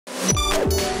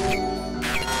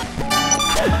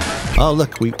Oh,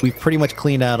 look, we pretty much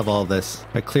cleaned out of all this.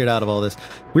 Or cleared out of all this.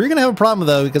 We're gonna have a problem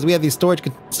though, because we have these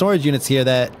storage units here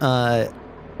that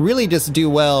really just do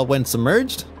well when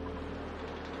submerged.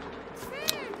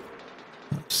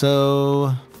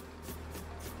 So,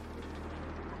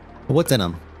 what's in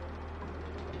them?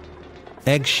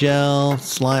 Eggshell,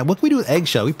 slime. What can we do with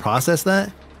eggshell? We process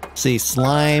that? See,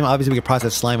 slime. Obviously, we can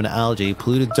process slime into algae.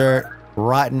 Polluted dirt,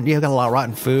 rotten. Yeah, we got a lot of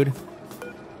rotten food.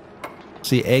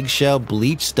 See, eggshell,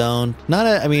 bleach stone. Not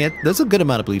a. I mean, there's a good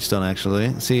amount of bleach stone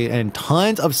actually. See, and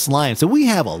tons of slime. So we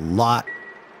have a lot.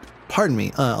 Pardon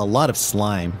me, a lot of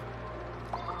slime.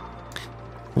 I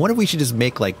wonder if we should just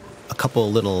make like a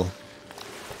couple little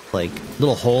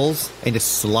holes and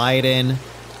just slide in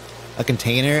a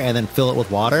container and then fill it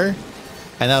with water,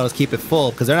 and that'll just keep it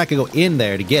full because they're not gonna go in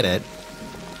there to get it.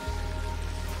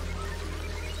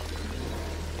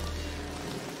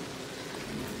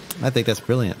 I think that's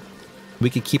brilliant. We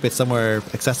could keep it somewhere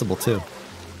accessible too.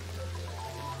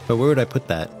 But where would I put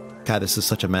that? God, this is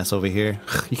such a mess over here.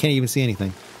 You can't even see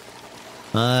anything.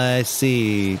 I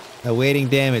see. Awaiting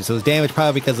damage. So it's damage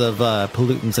probably because of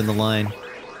pollutants in the line.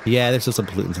 Yeah, there's still some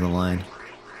pollutants in the line.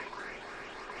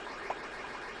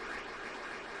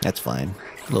 That's fine.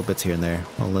 Little bits here and there.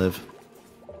 I'll live.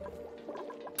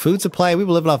 Food supply. We've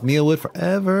been living off mealwood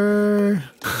forever.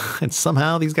 And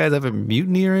somehow these guys haven't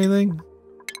mutiny or anything.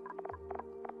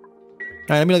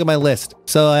 All right, let me look at my list.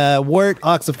 So, wart,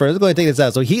 oxifer. Let's go ahead and take this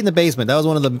out. So, heat in the basement. That was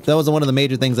one of the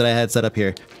major things that I had set up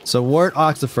here. So, wart,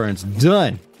 oxiferants,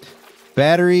 done.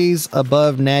 Batteries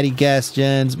above natty gas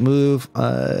gens. Move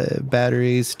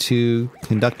batteries to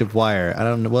conductive wire. I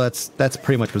don't know. Well, that's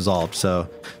pretty much resolved. So,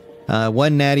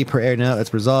 1 natty per air. No,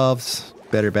 that's resolved.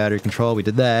 Better battery control. We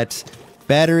did that.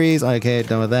 Batteries. Okay,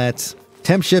 done with that.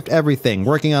 Temp shift everything.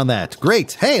 Working on that.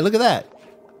 Great. Hey, look at that.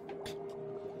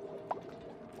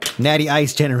 Natty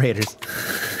ice generators.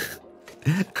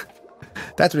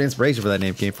 That's where the inspiration for that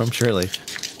name came from, surely.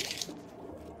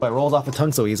 But it rolls off the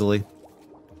tongue so easily.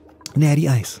 Natty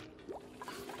ice.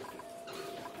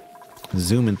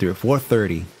 Zooming through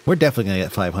 430. We're definitely gonna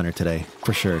get 500 today,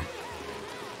 for sure.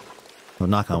 Well,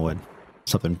 knock on wood.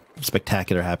 Something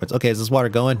spectacular happens. Okay, is this water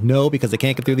going? No, because they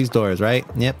can't get through these doors, right?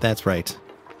 Yep, that's right.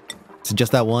 Is it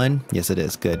just that one? Yes, it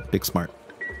is. Good. Big smart.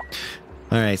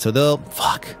 Alright, so they'll...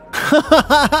 Fuck.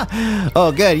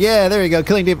 Oh, good. Yeah, there you go.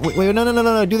 Killing Dave. Wait,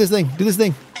 no. Do this thing. Do this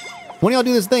thing. When y'all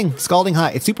do this thing? Scalding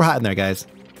hot. It's super hot in there, guys.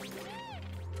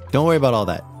 Don't worry about all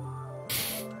that.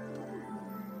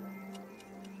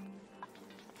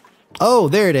 Oh,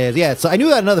 there it is. Yeah, so I knew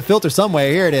I had another filter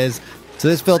somewhere. Here it is. So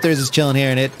this filter is just chilling here,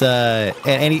 and it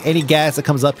and any gas that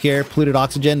comes up here, polluted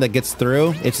oxygen that gets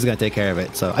through, it's just gonna take care of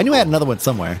it. So I knew I had another one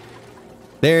somewhere.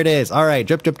 There it is. All right,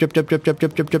 drip. I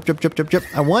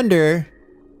wonder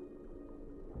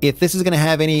if this is gonna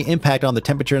have any impact on the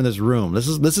temperature in this room.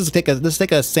 Let's take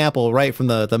a sample right from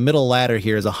the middle ladder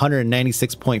here is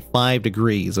 196.5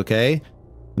 degrees. Okay,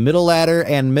 middle ladder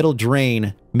and middle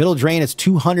drain. Middle drain is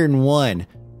 201.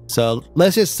 So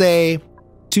let's just say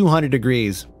 200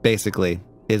 degrees basically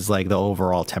is like the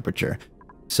overall temperature.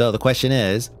 So the question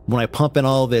is, when I pump in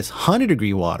all this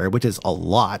 100-degree water, which is a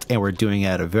lot, and we're doing it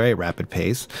at a very rapid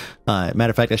pace. Matter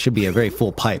of fact, that should be a very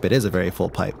full pipe. It is a very full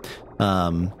pipe.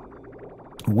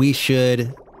 We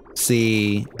should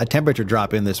see a temperature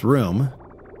drop in this room.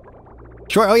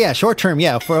 Short term,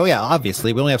 yeah.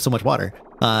 Obviously, we only have so much water.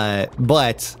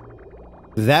 But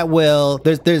that will,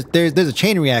 there's a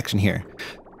chain reaction here.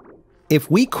 If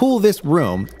we cool this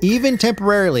room, even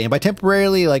temporarily, and by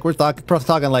temporarily, like we're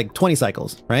talking like 20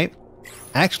 cycles, right?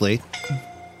 Actually,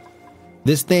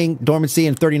 this thing, dormancy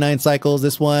in 39 cycles.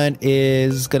 This one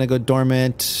is gonna go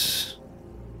dormant.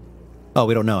 Oh,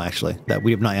 we don't know actually. That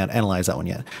we have not analyzed that one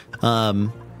yet.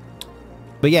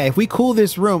 But yeah, if we cool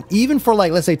this room, even for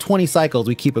like, let's say 20 cycles,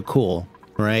 we keep it cool,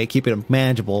 right? Keep it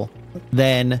manageable.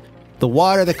 Then the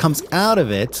water that comes out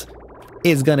of it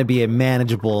is gonna be a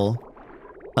manageable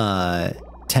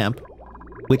temp,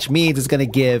 which means it's going to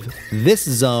give this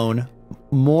zone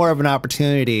more of an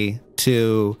opportunity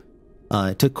to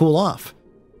cool off,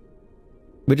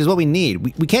 which is what we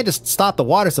need. We can't just stop the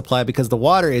water supply because the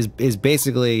water is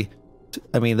basically,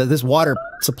 I mean, this water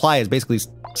supply is basically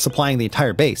supplying the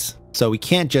entire base. So we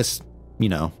can't just, you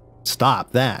know,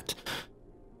 stop that.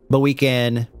 But we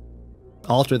can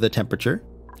alter the temperature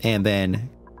and then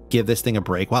give this thing a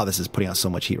break. Wow, this is putting out so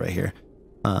much heat right here.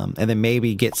 And then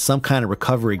maybe get some kind of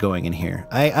recovery going in here.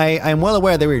 I'm well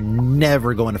aware that we're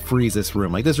never going to freeze this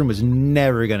room. Like, this room is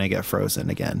never going to get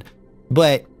frozen again.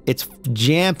 But it's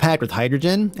jam-packed with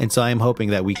hydrogen, and so I'm hoping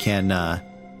that we can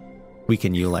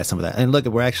utilize some of that. And look,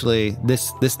 we're actually,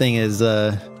 this thing is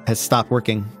has stopped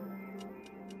working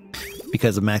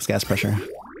because of max gas pressure.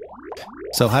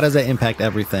 So how does that impact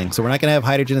everything? So we're not going to have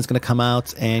hydrogen that's going to come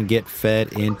out and get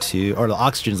fed into, or the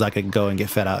oxygen is not going to go and get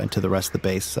fed out into the rest of the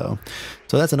base. So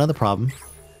that's another problem.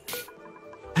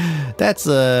 That's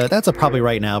a probably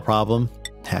right now problem.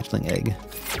 Hatchling egg.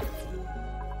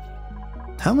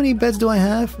 How many beds do I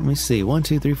have? Let me see. 1,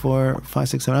 2, 3, 4, 5,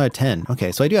 6, 7, 8, 10.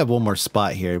 Okay, so I do have one more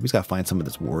spot here. We just got to find something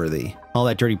that's worthy. All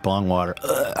that dirty bong water.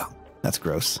 Ugh, that's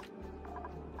gross.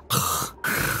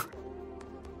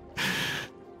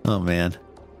 Oh man.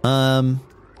 So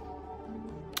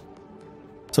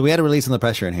we had to release some of the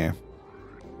pressure in here.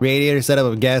 Radiator setup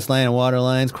of gas line and water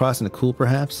lines crossing to cool,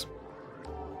 perhaps.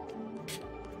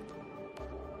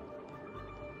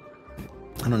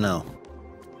 I don't know.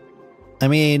 I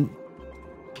mean,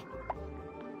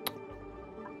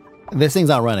 this thing's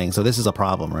not running, so this is a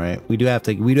problem, right? We do have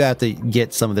to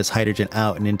get some of this hydrogen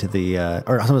out and into the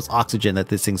or some of this oxygen that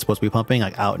this thing's supposed to be pumping,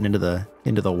 like out and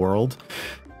into the world.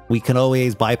 We can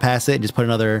always bypass it and just put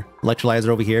another electrolyzer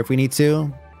over here if we need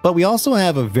to. But we also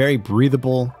have a very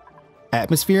breathable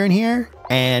atmosphere in here,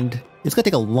 and it's gonna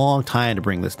take a long time to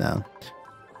bring this down.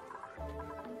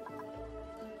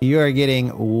 You are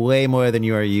getting way more than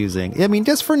you are using. I mean,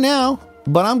 just for now,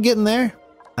 but I'm getting there.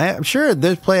 I'm sure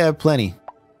there's plenty.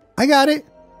 I got it.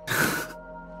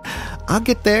 I'll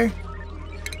get there.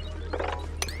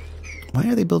 Why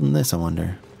are they building this, I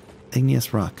wonder?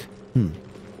 Igneous rock.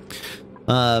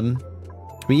 But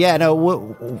yeah,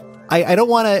 no, I don't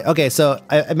want to... Okay, so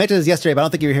I mentioned this yesterday, but I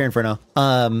don't think you were here, Inferno.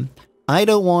 I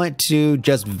don't want to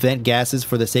just vent gases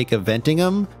for the sake of venting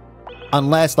them.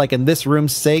 Unless, like in this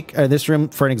room's sake, or this room,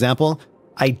 for an example,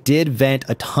 I did vent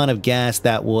a ton of gas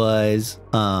that was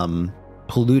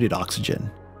polluted oxygen.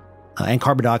 And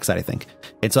carbon dioxide, I think.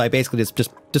 And so I basically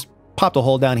just popped a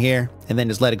hole down here and then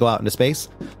just let it go out into space.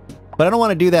 But I don't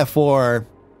want to do that for,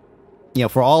 you know,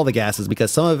 for all the gases,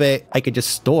 because some of it I could just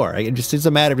store. It's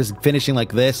a matter of just finishing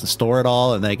like this and store it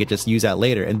all, and then I could just use that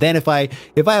later. And then if I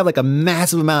have like a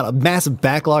massive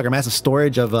backlog or massive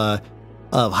storage of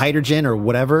hydrogen or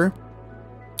whatever,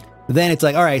 then it's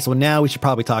like, all right, so now we should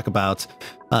probably talk about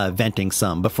venting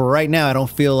some. But for right now, I don't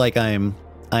feel like I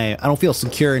don't feel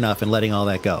secure enough in letting all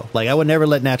that go. Like, I would never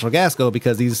let natural gas go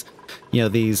because these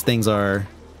things are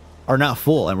not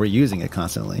full and we're using it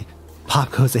constantly.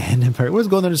 Pop goes in and what's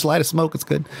going there? Just a light of smoke. It's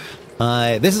good.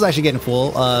 This is actually getting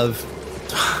full of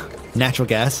natural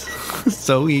gas.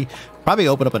 So we probably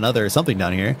open up another something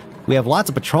down here. We have lots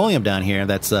of petroleum down here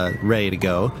that's ready to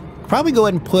go. Probably go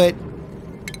ahead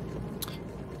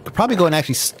and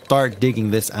actually start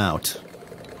digging this out.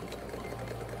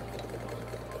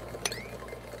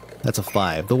 That's a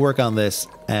 5. They'll work on this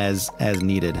as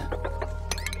needed,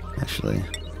 actually.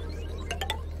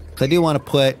 So I do want to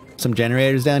put some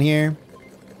generators down here.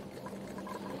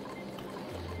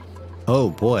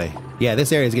 Oh boy. Yeah,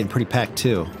 this area is getting pretty packed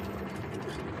too.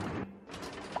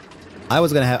 I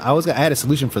had a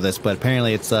solution for this, but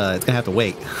apparently it's gonna have to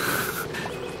wait.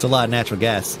 It's a lot of natural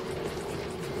gas.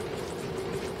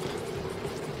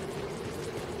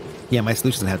 Yeah, my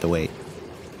solution's gonna have to wait.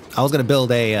 I was gonna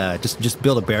build a just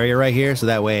build a barrier right here, so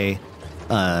that way,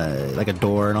 like a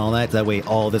door and all that. That way,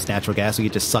 all this natural gas will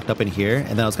get just sucked up in here. And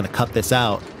then I was gonna cut this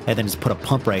out and then just put a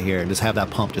pump right here and just have that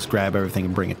pump just grab everything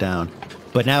and bring it down.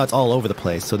 But now it's all over the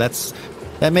place, so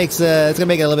that makes it's gonna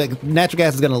make it a little bit. Natural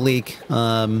gas is gonna leak,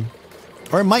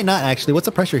 or it might not actually. What's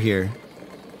the pressure here?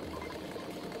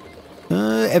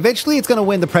 Eventually, it's gonna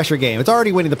win the pressure game. It's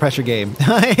already winning the pressure game.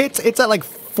 it's at like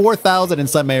 4,000 in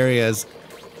some areas.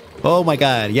 Oh my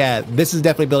god, yeah, this is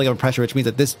definitely building up pressure, which means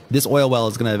that this oil well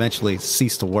is going to eventually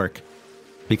cease to work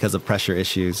because of pressure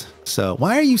issues. So,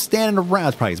 why are you standing around?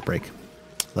 It's probably his break.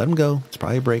 Let him go. It's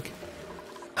probably a break.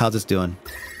 How's this doing?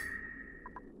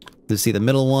 Let's see, the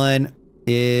middle one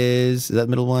is that the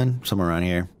middle one? Somewhere around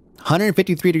here.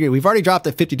 153 degrees. We've already dropped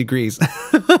at 50 degrees.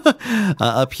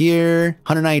 Up here,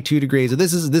 192 degrees. So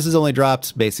this is only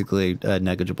dropped basically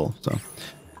negligible. So,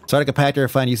 start a compactor,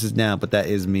 find uses now, but that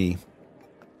is me.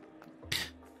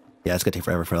 Yeah, it's gonna take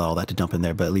forever for all that to dump in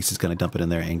there, but at least it's gonna dump it in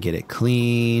there and get it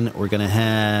clean. We're gonna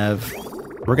have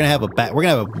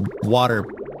a water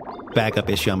backup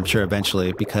issue, I'm sure,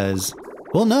 eventually, because,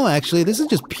 well, no, actually, this is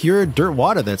just pure dirt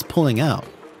water that's pulling out.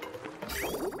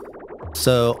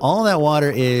 So all that water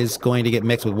is going to get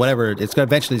mixed with whatever.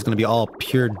 Eventually it's gonna be all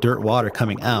pure dirt water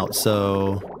coming out.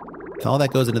 So if all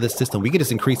that goes into this system, we could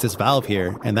just increase this valve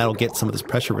here, and that'll get some of this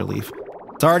pressure relief.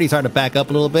 It's already starting to back up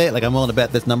a little bit. Like, I'm willing to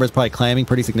bet this number is probably climbing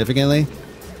pretty significantly.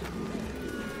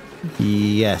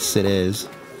 Yes, it is.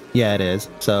 Yeah, it is.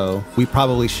 So we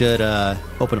probably should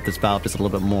open up this valve just a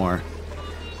little bit more.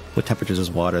 What temperature is this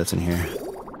water that's in here?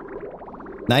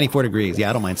 94 degrees. Yeah,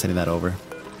 I don't mind sending that over.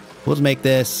 We'll just make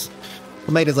this.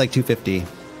 We'll make this like 250.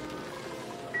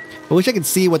 I wish I could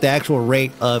see what the actual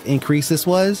rate of increase this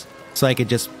was, so I could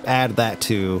just add that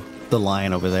to the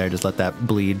line over there. Just let that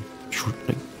bleed.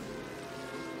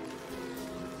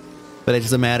 But it's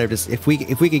just a matter of just if we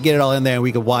could get it all in there and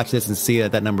we could watch this and see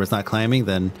that that number is not climbing,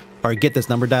 then or get this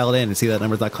number dialed in and see that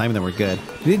number's not climbing, then we're good.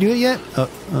 Did he do it yet?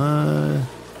 Oh,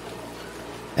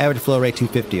 average flow rate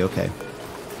 250. Okay.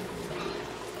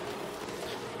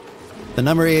 The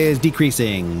number is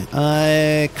decreasing.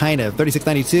 Kind of.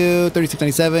 3692,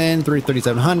 3697,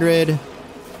 3700,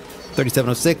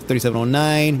 3706,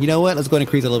 3709. You know what? Let's go ahead and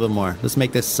increase it a little bit more. Let's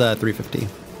make this 350.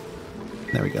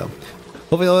 There we go.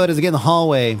 Hopefully all it is again in the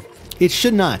hallway. It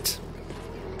should not.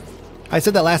 I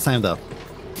said that last time though.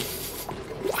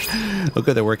 Oh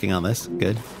good, they're working on this.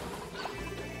 Good.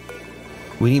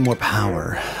 We need more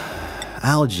power.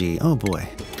 Algae. Oh boy.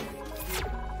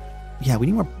 Yeah, we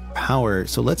need more power.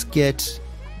 So let's get...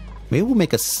 Maybe we'll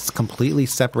make a completely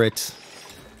separate...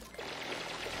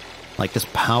 Like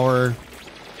just power...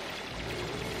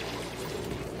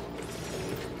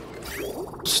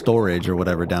 storage or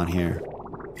whatever down here.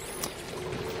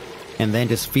 And then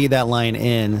just feed that line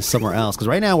in somewhere else. Because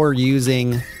right now we're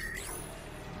using...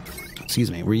 Excuse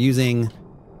me. We're using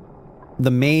the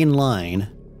main line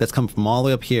that's come from all the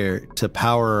way up here to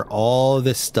power all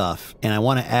this stuff. And I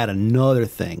want to add another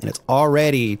thing. And it's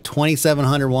already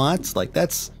 2,700 watts. Like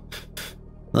that's...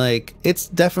 Like, it's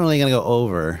definitely going to go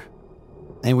over.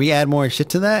 And we add more shit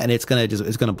to that and it's going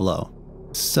to blow.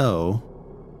 So,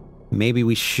 maybe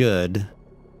we should...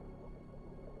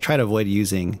 try to avoid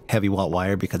using heavy watt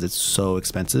wire because it's so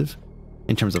expensive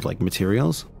in terms of like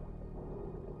materials.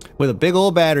 With a big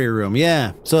old battery room,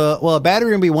 yeah. So, well, a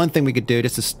battery room would be one thing we could do,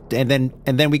 just to, and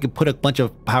then we could put a bunch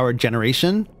of power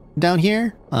generation down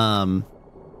here, and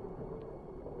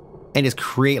just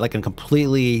create like a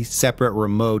completely separate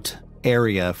remote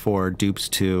area for dupes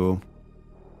to.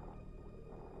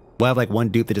 We'll have like one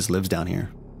dupe that just lives down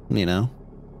here, you know.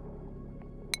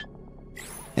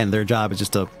 And their job is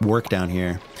just to work down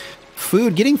here.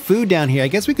 Food, getting food down here. I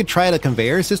guess we could try the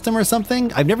conveyor system or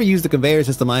something. I've never used the conveyor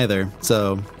system either,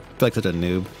 so I feel like such a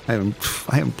noob. I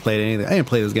haven't played anything. I didn't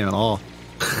play this game at all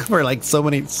for like so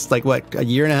many, like what, a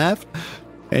year and a half,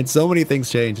 and so many things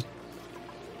changed.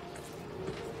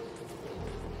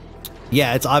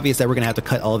 Yeah, it's obvious that we're gonna have to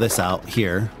cut all this out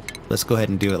here. Let's go ahead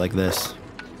and do it like this.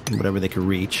 Whatever they can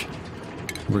reach.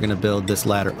 We're gonna build this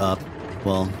ladder up.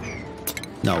 Well.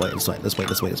 No, wait, let's wait.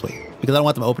 Because I don't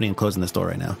want them opening and closing this door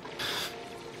right now.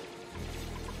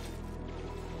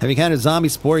 Have you encountered zombie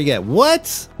spore yet?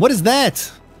 What? What is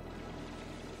that?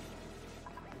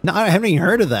 No, I haven't even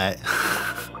heard of that.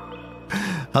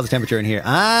 How's the temperature in here?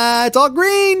 Ah, it's all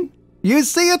green. You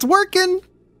see, it's working.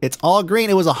 It's all green.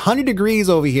 It was 100 degrees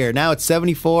over here. Now it's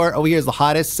 74. Over here is the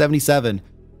hottest, 77.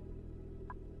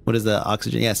 What is the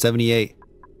oxygen? Yeah, 78.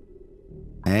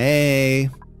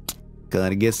 Hey.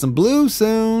 Gonna get some blue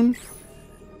soon.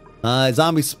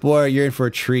 Zombie spore, you're in for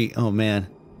a treat. Oh man.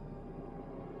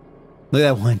 Look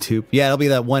at that one tube. Yeah, it'll be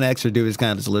that one extra dude who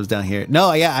kind of just lives down here.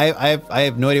 No, yeah, I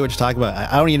have no idea what you're talking about.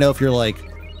 I don't even know if you're like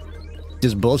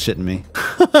just bullshitting me.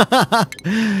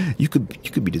 you could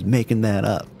be just making that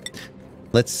up.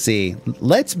 Let's see.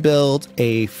 Let's build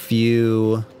a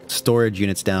few storage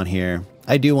units down here.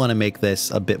 I do want to make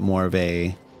this a bit more of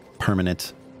a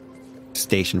permanent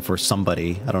station for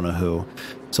somebody. I don't know who.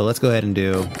 So let's go ahead and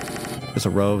do just a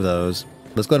row of those.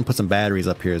 Let's go ahead and put some batteries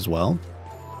up here as well.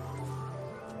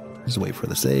 Just wait for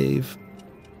the save.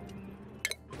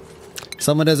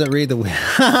 Someone doesn't read the...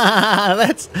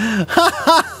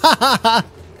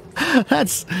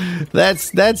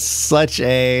 that's such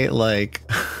a, like...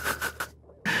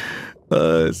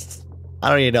 I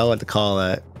don't even know what to call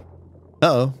that.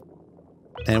 Uh-oh.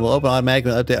 And we'll open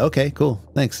automatically update. Okay, cool.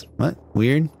 Thanks. What?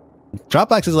 Weird.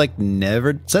 Dropbox has like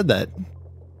never said that.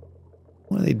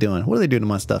 What are they doing? What are they doing to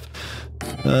my stuff?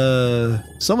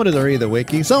 Someone didn't read the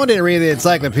wiki. Someone didn't read the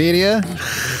encyclopedia.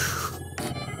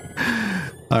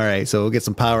 Alright, so we'll get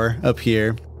some power up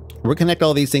here. We'll connect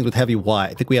all these things with heavy watt.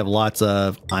 I think we have lots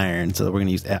of iron, so we're going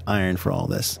to use iron for all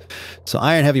this. So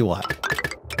iron, heavy watt.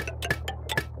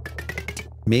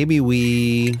 Maybe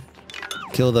we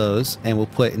kill those, and we'll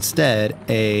put instead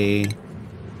a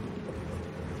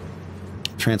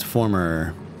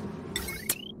transformer.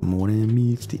 More than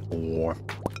meets the ore.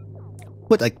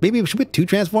 What, like, maybe we should put 2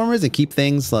 transformers and keep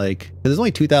things like... Because there's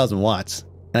only 2,000 watts.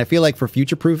 And I feel like for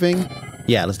future proofing...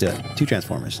 Yeah, let's do it. 2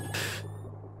 transformers.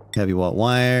 Heavy watt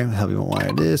wire. Heavy watt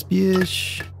wire this,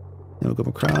 bish. Then we'll go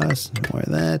across. Wire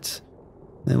that.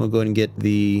 Then we'll go ahead and get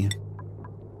the...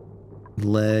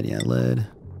 lead. Yeah, lead.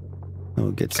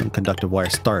 We'll get some conductive wire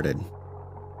started.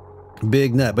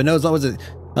 Big nut. But no, as long as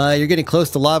you're getting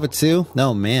close to lava too?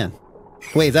 No, man.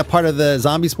 Wait, is that part of the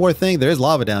zombie spore thing? There is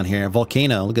lava down here. A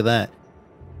volcano. Look at that.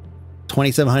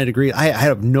 2,700 degrees. I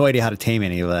have no idea how to tame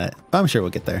any of that. But I'm sure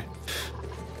we'll get there.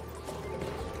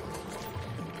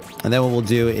 And then what we'll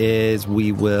do is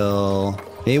maybe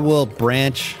we'll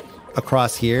branch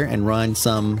across here and run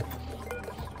some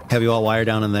heavy watt wire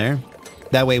down in there.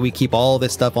 That way we keep all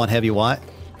this stuff on heavy watt.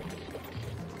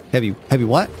 Heavy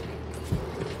what?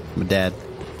 I'm a dad.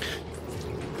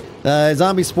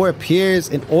 Zombie spore appears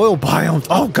in oil biomes.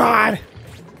 Oh god!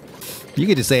 You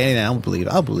could just say anything. I'll believe it.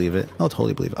 I'll believe it. I'll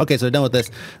totally believe it. Okay, so we're done with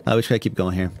this. We just gotta keep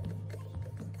going here.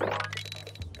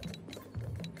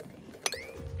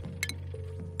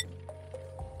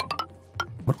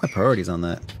 What are my priorities on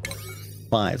that?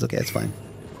 5s. Okay, that's fine.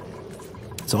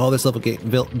 So all this stuff will get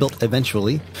built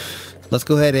eventually. Let's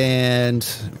go ahead and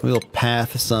we'll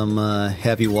path some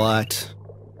heavy watt.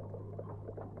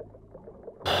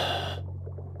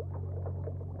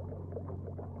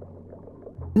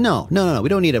 No. We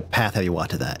don't need a path heavy watt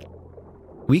to that.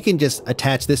 We can just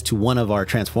attach this to one of our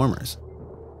transformers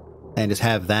and just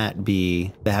have that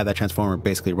transformer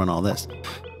basically run all this.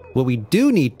 What we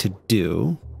do need to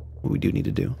do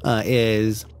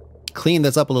is clean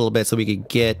this up a little bit so we could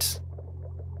get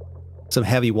some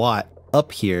heavy watt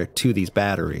up here to these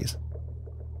batteries.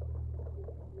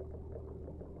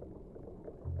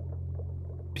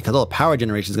 Because all the power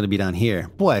generation is going to be down here.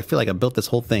 Boy, I feel like I built this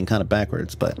whole thing kind of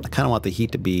backwards, but I kind of want the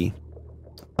heat to be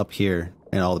up here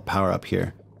and all the power up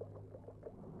here.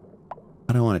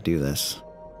 I don't want to do this.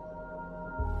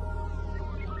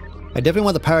 I definitely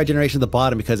want the power generation at the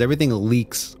bottom because everything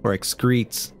leaks or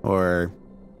excretes or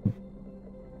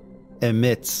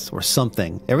emits or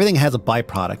something. Everything has a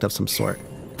byproduct of some sort.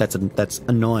 That's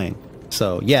annoying.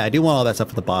 So yeah, I do want all that stuff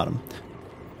at the bottom.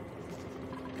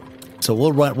 So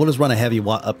we'll just run a heavy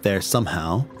watt up there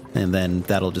somehow, and then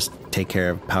that'll just take care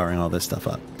of powering all this stuff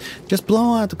up. Just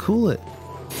blow out to cool it.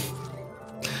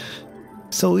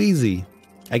 So easy.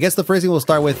 I guess the first thing we'll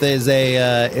start with is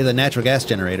a natural gas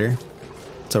generator.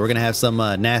 So we're gonna have some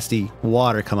nasty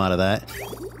water come out of that,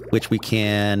 which we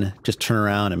can just turn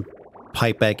around and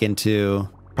pipe back into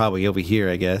probably over here,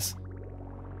 I guess.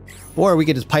 Or we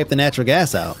could just pipe the natural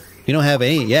gas out. You don't have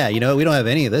any, yeah, you know, we don't have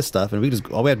any of this stuff, and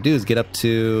all we have to do is get up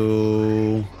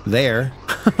to there.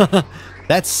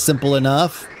 That's simple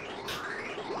enough.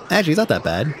 Actually, it's not that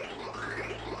bad.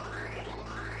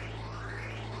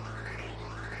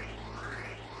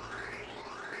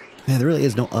 Yeah, there really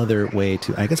is no other way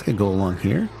to, I guess I could go along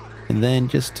here and then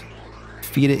just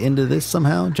feed it into this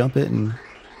somehow, jump it and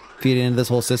feed it into this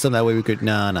whole system. That way we could,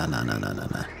 no.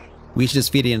 We should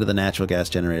just feed it into the natural gas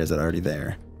generators that are already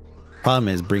there. Problem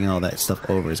is, bringing all that stuff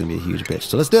over is going to be a huge bitch.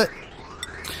 So let's do it.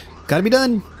 Gotta be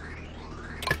done.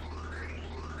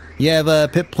 You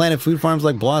have pit planted food farms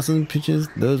like Blossom Pitches.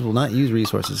 Those will not use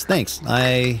resources. Thanks.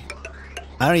 I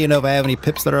don't even know if I have any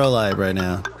pips that are alive right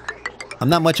now. I'm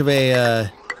not much of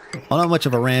a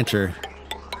rancher.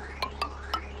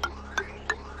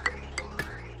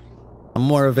 I'm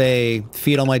more of a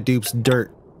feed all my dupes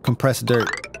dirt, compressed dirt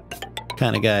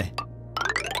kind of guy.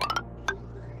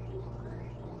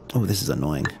 Oh, this is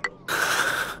annoying.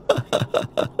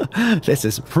 This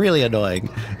is really annoying.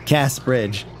 Gas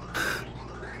bridge.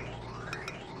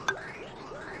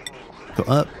 Go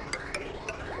up.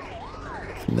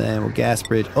 And then we'll gas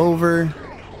bridge over.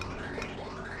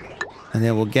 And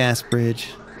then we'll gas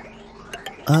bridge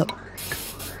up.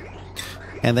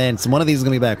 And then one of these is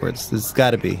going to be backwards. There's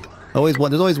got to be.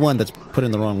 There's always one that's put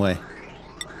in the wrong way.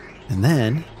 And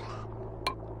then...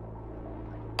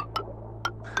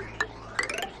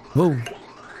 whoa.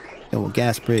 Then we'll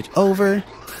gas bridge over. And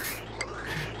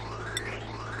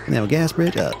then we'll gas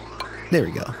bridge up. There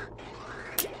we go.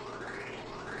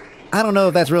 I don't know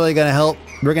if that's really going to help.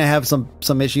 We're going to have some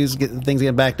issues, things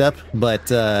getting backed up.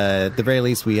 But at the very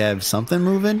least, we have something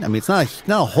moving. I mean, it's not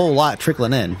a whole lot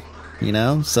trickling in, you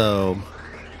know? So,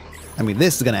 I mean,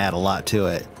 this is going to add a lot to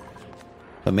it.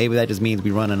 But maybe that just means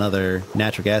we run another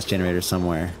natural gas generator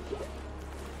somewhere.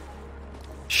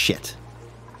 Shit.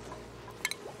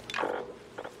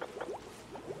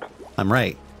 I'm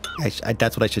right.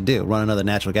 That's what I should do. Run another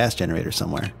natural gas generator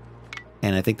somewhere.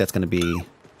 And I think that's going to be,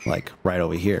 like, right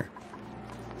over here.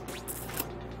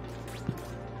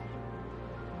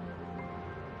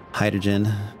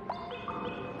 Hydrogen.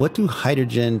 What do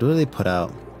they put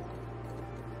out?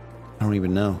 I don't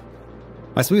even know.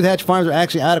 My smooth hatch farms are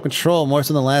actually out of control, more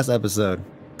so than the last episode.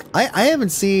 I haven't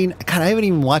seen... God, I haven't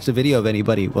even watched a video of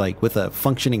anybody, like, with a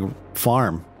functioning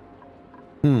farm.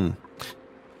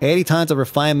 80 tons of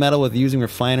refined metal with using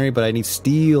refinery, but I need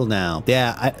steel now.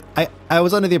 Yeah, I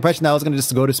was under the impression that I was going to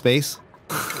just go to space.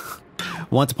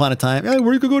 Once upon a time. Hey,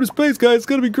 we're going to go to space, guys. It's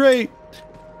going to be great.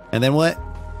 And then what?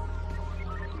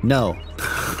 No.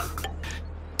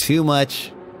 Too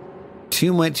much.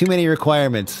 Too many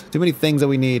requirements. Too many things that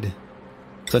we need.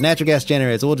 So natural gas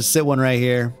generators. So we'll just sit one right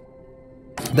here.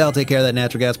 That'll take care of that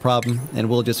natural gas problem. And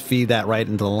we'll just feed that right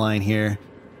into the line here.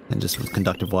 And just with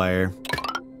conductive wire.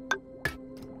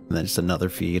 And then just another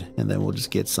feed. And then we'll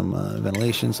just get some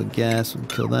ventilation. So gas. We'll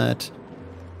kill that.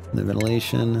 And then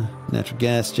ventilation. Natural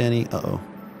gas, Jenny. Uh-oh.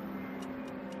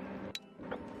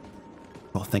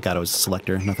 Oh, thank God it was a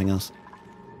selector. Nothing else.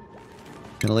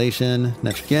 Ventilation.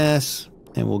 Natural gas.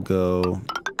 And we'll go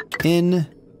in.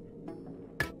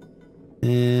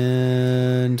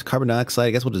 And carbon dioxide.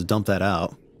 I guess we'll just dump that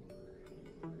out.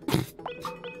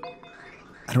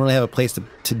 I don't really have a place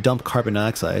to dump carbon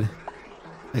dioxide.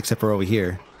 Except for over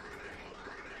here.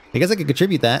 I guess I could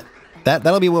contribute that.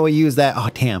 That'll be what we use that. Oh,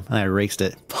 damn. I erased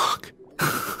it. Fuck.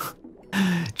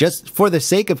 Just for the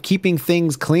sake of keeping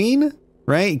things clean,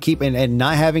 right? And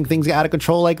not having things out of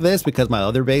control like this, because my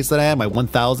other base that I have, my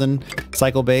 1000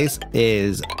 cycle base,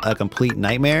 is a complete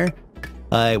nightmare.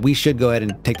 We should go ahead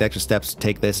and take the extra steps to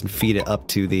take this and feed it up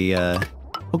to the...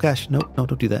 oh gosh, no,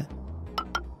 don't do that.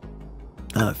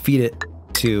 Feed it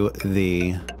to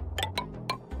the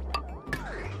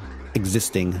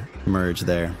existing merge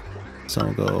there. So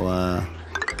we'll go,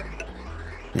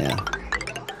 yeah.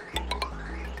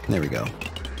 There we go.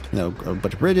 No, a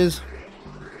bunch of bridges.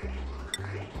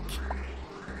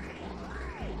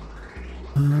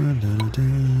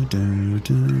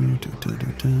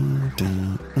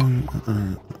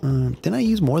 Didn't I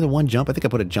use more than one jump? I think I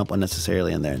put a jump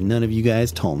unnecessarily in there. None of you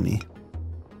guys told me.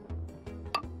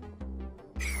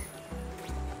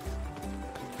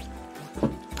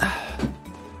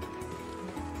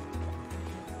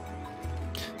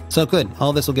 So good.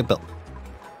 All this will get built.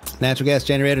 Natural gas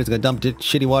generator is going to dump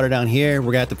shitty water down here.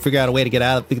 We're going to have to figure out a way to get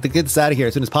this out of here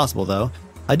as soon as possible, though.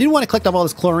 I did want to collect up all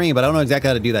this chlorine, but I don't know exactly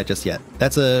how to do that just yet.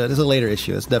 That's a later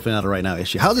issue. It's definitely not a right now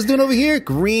issue. How's this doing over here?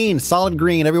 Green, solid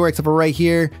green everywhere except for right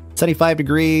here. 75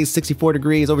 degrees, 64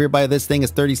 degrees. Over here by this thing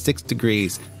is 36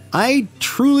 degrees. I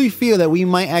truly feel that we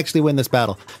might actually win this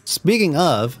battle. Speaking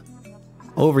of,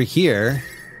 over here...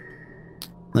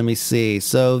 Let me see.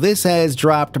 So this has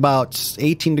dropped about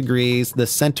 18 degrees. The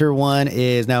center one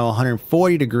is now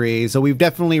 140 degrees. So we've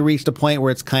definitely reached a point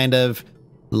where it's kind of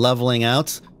leveling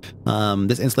out.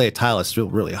 This insulated tile is still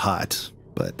really hot,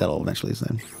 but that'll eventually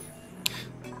end.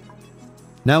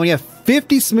 Now we have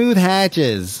 50 smooth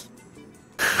hatches.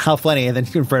 How funny. And then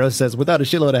Inferno says, without a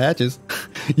shitload of hatches.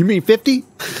 You mean 50?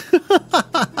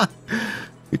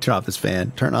 We turn off this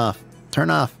fan. Turn off. Turn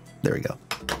off. There we go.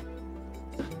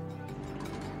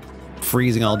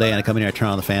 Freezing all day and I come in here and turn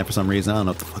on the fan for some reason. I don't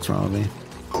know what the fuck's wrong with me.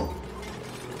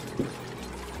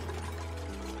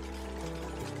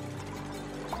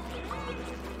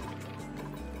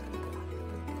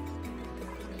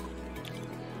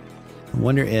 I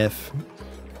wonder if...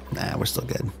 Nah, we're still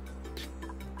good. I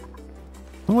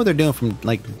wonder what they're doing from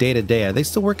like day to day. Are they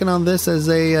still working on this as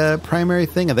a primary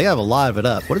thing? They have a lot of it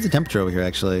up. What is the temperature over here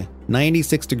actually?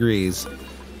 96 degrees.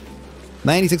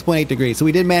 96.8 degrees. So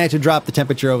we did manage to drop the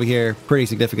temperature over here pretty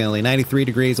significantly. 93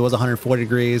 degrees. It was 140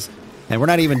 degrees. And we're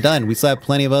not even done. We still have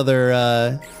plenty of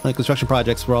other construction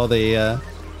projects for all the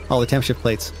temp shift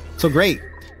plates. So great.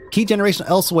 Heat generation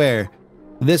elsewhere.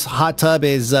 This hot tub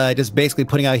is just basically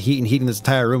putting out heat and heating this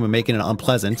entire room and making it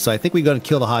unpleasant. So I think we go and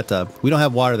kill the hot tub. We don't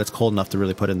have water that's cold enough to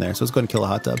really put in there. So let's go and kill the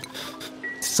hot tub.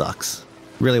 Sucks.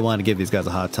 Really wanted to give these guys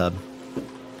a hot tub.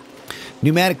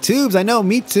 Pneumatic tubes, I know,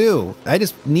 me too. I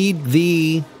just need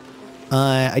the,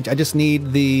 I just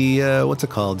need the, what's it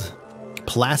called?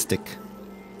 Plastic.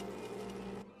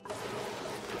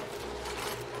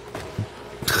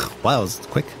 Wow, that was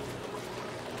quick.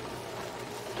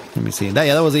 Let me see.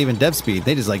 Yeah, that wasn't even dev speed.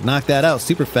 They just like knocked that out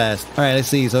super fast. All right, let's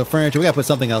see. So furniture, we gotta put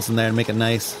something else in there and make it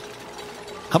nice.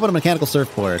 How about a mechanical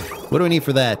surfboard? What do we need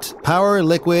for that? Power,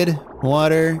 liquid,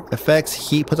 water, effects,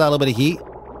 heat, puts out a little bit of heat.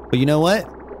 But you know what?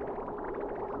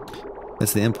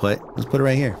 That's the input. Let's put it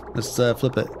right here. Let's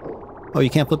flip it. Oh,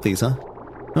 you can't flip these, huh?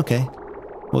 Okay.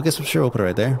 Well, I guess sure we'll put it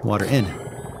right there. Water in.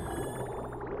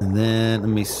 And then, let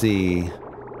me see.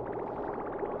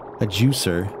 A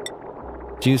juicer.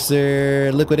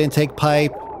 Juicer, liquid intake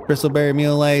pipe, bristleberry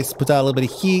mule ice, puts out a little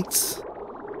bit of heat.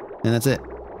 And that's it.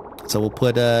 So we'll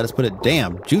put, let's put it,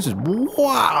 damn, juices.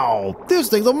 Wow, this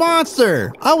thing's a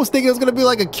monster. I was thinking it was going to be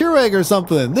like a Keurig or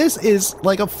something. This is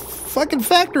like a fucking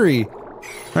factory.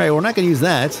 All right, we're not going to use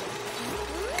that.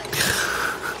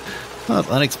 Oh,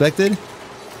 unexpected.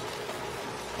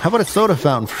 How about a soda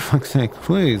fountain, for fuck's sake?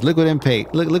 Please, liquid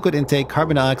intake. Liquid intake,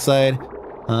 carbon dioxide.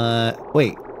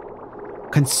 Wait.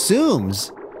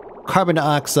 Consumes carbon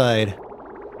dioxide.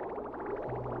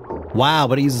 Wow,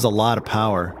 but it uses a lot of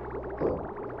power.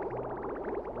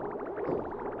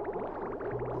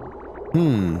 I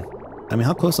mean,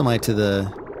 how close am I to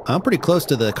the... I'm pretty close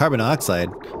to the carbon dioxide.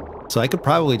 So I could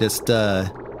probably just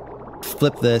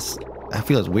flip this. I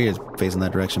feel it's weird facing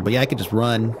that direction. But yeah, I could just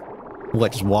run,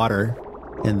 just water.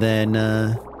 And then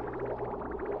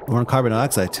run carbon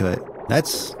dioxide to it.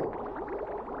 That's...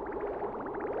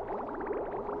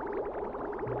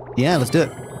 Yeah, let's do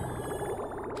it.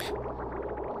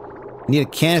 Need a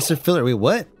canister filler. Wait,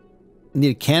 what? Need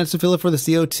a canister filler for the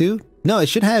CO2? No, it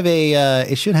should have a,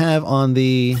 it should have on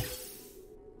the...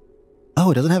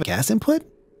 Oh, it doesn't have a gas input?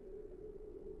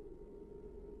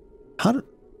 How do...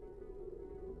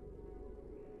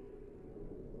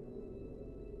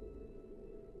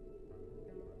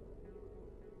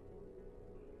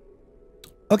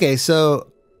 Okay,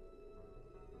 so...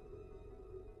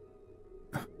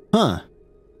 Huh.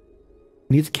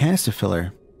 Needs a canister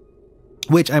filler.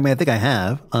 Which, I mean, I think I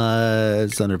have.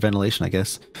 It's under ventilation, I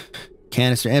guess.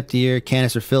 Canister emptier,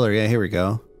 canister filler. Yeah, here we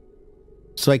go.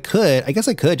 So I guess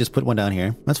I could just put one down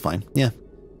here. That's fine. Yeah.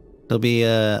 There'll be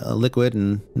a liquid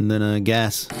and then a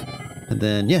gas. And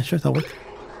then, yeah, sure, that'll work.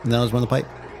 And then I'll just run the pipe.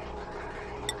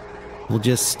 We'll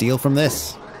just steal from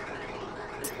this.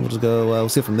 We'll just go, we'll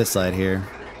steal from this side here.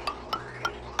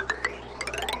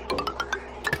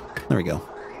 There we go.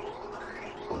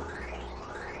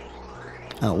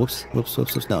 Oh, whoops, whoops,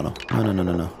 whoops, whoops. No.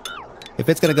 If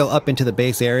it's going to go up into the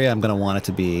base area, I'm going to want it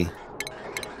to be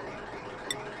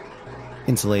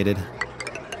insulated.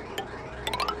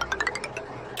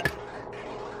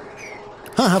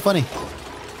 Huh, how funny.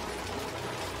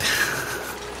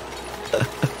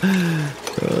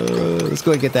 Let's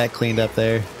go and get that cleaned up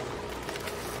there.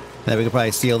 Then we could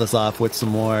probably seal this off with some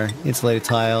more insulated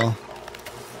tile.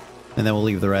 And then we'll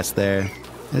leave the rest there.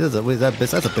 That's a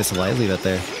bissellite. Let's leave that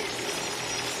there.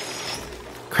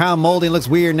 Crown molding looks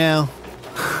weird now.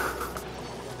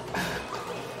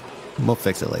 We'll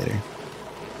fix it later.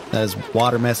 That is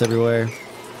water mess everywhere.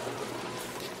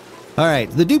 Alright,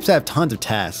 the dupes have tons of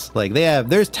tasks. Like,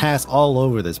 there's tasks all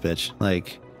over this bitch.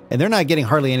 Like, and they're not getting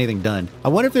hardly anything done. I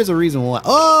wonder if there's a reason why.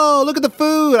 Oh, look at the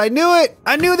food! I knew it!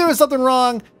 I knew there was something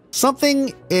wrong!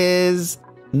 Something is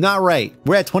not right.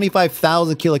 We're at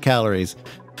 25,000 kilocalories.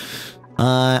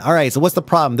 Alright, so what's the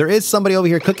problem? There is somebody over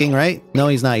here cooking, right? No,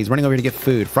 he's not. He's running over here to get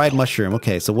food. Fried mushroom.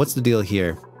 Okay, so what's the deal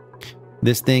here?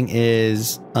 This thing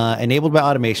is enabled by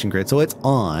automation grid, so it's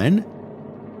on.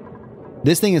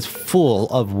 This thing is full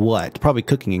of what? Probably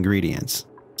cooking ingredients.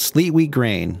 Sleet wheat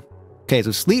grain. Okay,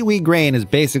 so sleet wheat grain is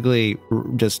basically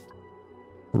just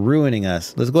ruining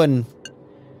us. Let's go ahead and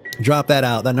drop that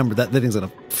out. That number, that thing's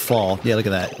gonna fall. Yeah, look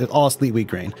at that. It's all sleet wheat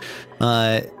grain.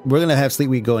 We're gonna have sleet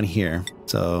wheat going here.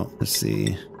 So let's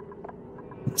see.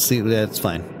 That's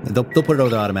fine. They'll put it over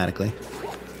there automatically.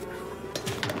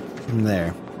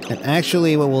 There. And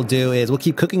actually, what we'll do is we'll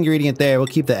keep cooking ingredient there. We'll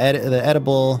keep the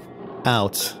edible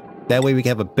out. That way we can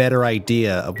have a better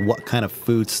idea of what kind of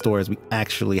food stores we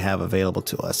actually have available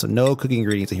to us. So no cooking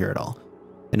ingredients in here at all.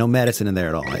 And no medicine in there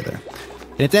at all either.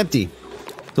 And it's empty.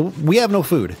 So we have no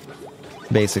food,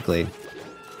 basically.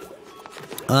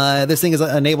 This thing is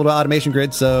enabled by automation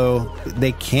grid, so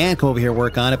they can come over here and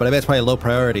work on it, but I bet it's probably low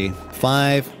priority.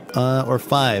 5 or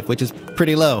 5, which is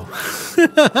pretty low.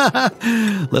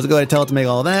 Let's go ahead and tell it to make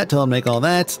all that, tell it to make all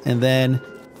that, and then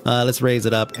let's raise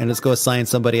it up, and let's go assign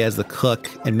somebody as the cook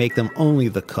and make them only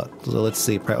the cook. So let's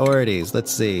see, priorities,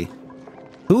 let's see.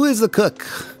 Who is the cook?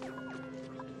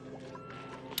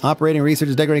 Operating,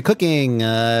 research, decorating, cooking.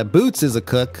 Boots is a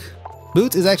cook.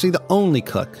 Boots is actually the only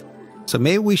cook. So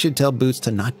maybe we should tell Boots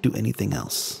to not do anything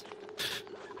else.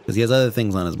 Because he has other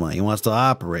things on his mind. He wants to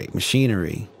operate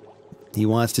machinery. He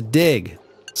wants to dig.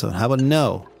 So how about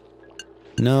no?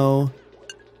 No.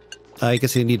 I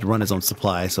guess he need to run his own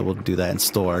supply, so we'll do that and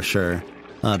store, sure.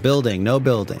 Building, no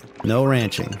building. No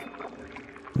ranching.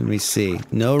 Let me see.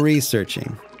 No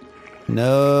researching.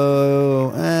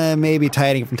 No, maybe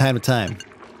tidying from time to time.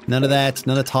 None of that,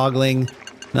 none of toggling,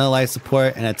 none of life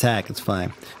support, and attack, it's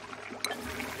fine.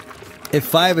 If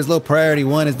 5 is low priority,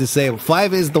 1 is disabled.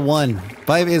 5 is the 1.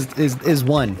 5 is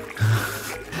 1.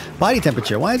 Body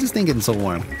temperature, why is this thing getting so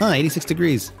warm? Huh, 86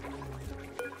 degrees.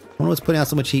 I wonder what's putting out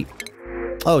so much heat.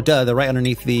 Oh, duh, they're right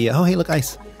underneath the... Oh, hey, look,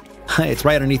 ice. It's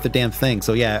right underneath the damn thing,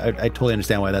 so yeah, I totally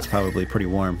understand why that's probably pretty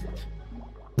warm.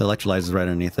 The electrolyzer is right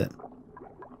underneath it.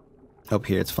 Up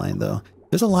here, it's fine, though.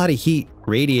 There's a lot of heat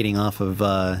radiating off of,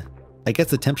 I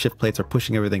guess the temp shift plates are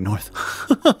pushing everything north.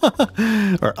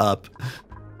 Or up.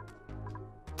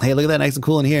 Hey, look at that, nice and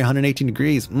cool in here, 118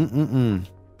 degrees.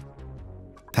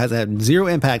 Has had zero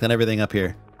impact on everything up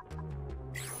here.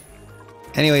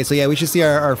 Anyway, so yeah, we should see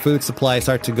our food supply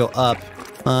start to go up.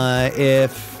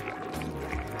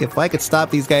 If I could stop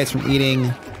these guys from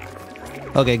eating...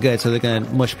 Okay, good, so they're gonna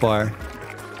mush bar.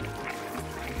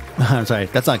 I'm sorry,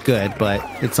 that's not good, but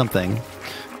it's something.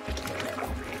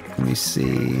 Let me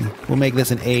see. We'll make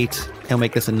this an 8, and we'll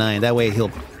make this a 9. That way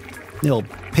he'll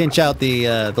pinch out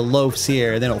the loaves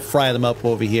here, and then he'll fry them up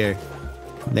over here.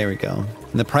 There we go.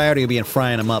 And the priority will be in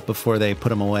frying them up before they put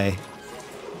them away.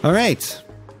 All right.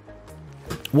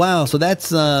 Wow, so that's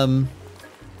to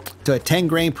a 10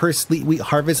 grain per sleet wheat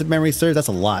harvest if memory serves. That's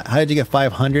a lot. How did you get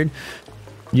 500?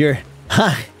 Your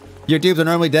dupes are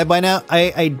normally dead by now.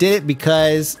 I did it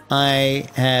because I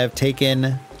have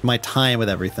taken my time with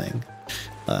everything.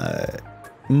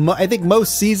 I think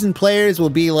most seasoned players will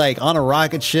be like on a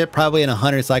rocket ship probably in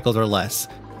 100 cycles or less.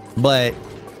 But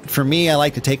for me, I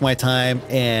like to take my time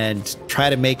and try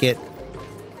to make it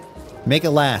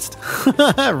last.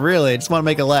 Really, I just want to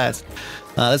make it last.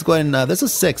 Let's go ahead and this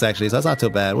is 6 actually, so that's not too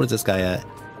bad. What is this guy at?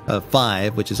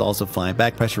 5, which is also fine.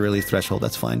 Back pressure release threshold,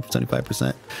 that's fine,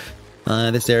 75%.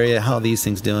 This area, how are these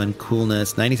things doing?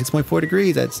 Coolness, 96.4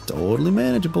 degrees, that's totally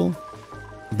manageable.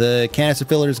 The canister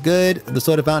filler is good. The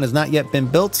soda fountain has not yet been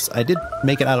built. I did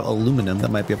make it out of aluminum.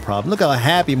 That might be a problem. Look how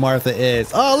happy Martha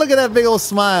is. Oh, look at that big old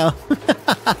smile.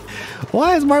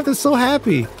 Why is Martha so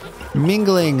happy?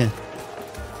 Mingling.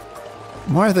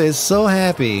 Martha is so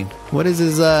happy. What is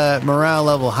his morale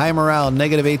level? High morale,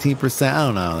 negative 18%. I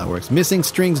don't know how that works. Missing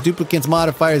strings, duplicates,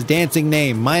 modifiers, dancing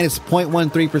name, minus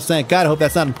 0.13%. God, I hope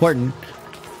that's not important.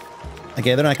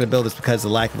 Okay, they're not going to build this because of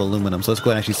the lack of aluminum. So let's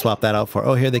go ahead and actually swap that out for...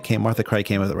 Oh, here they came. Martha Cry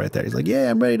came with it right there. He's like,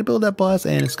 yeah, I'm ready to build that boss.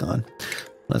 And it's gone.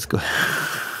 Let's go.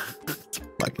 It's a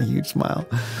fucking huge smile.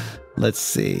 Let's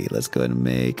see. Let's go ahead and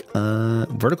make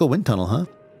vertical wind tunnel, huh?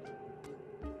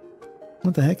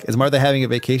 What the heck? Is Martha having a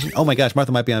vacation? Oh my gosh,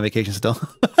 Martha might be on vacation still.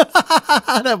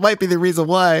 That might be the reason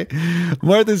why.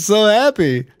 Martha's so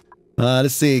happy.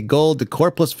 Let's see. Gold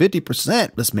decor plus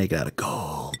 50%. Let's make it out of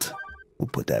gold. We'll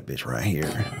put that bitch right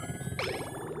here.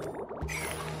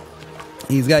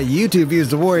 He's got YouTube views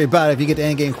to worry about. If you get to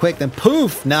endgame quick, then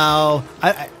poof! No,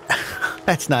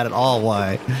 that's not at all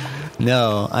why.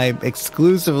 No, I'm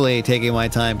exclusively taking my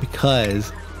time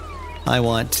because I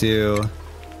want to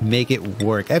make it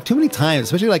work. I have too many times,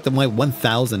 especially like my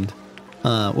 1000.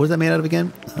 What was that made out of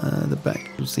again? The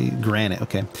back, let's see, granite.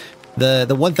 Okay,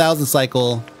 the 1000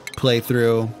 cycle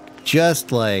playthrough,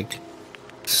 just like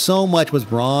so much was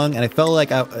wrong, and I felt like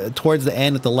towards the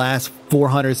end of the last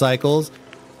 400 cycles,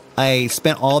 I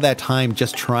spent all that time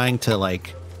just trying to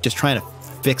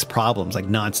fix problems like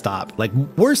nonstop, like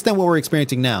worse than what we're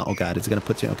experiencing now. Oh god, it's gonna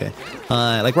put you okay.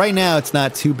 Like right now, it's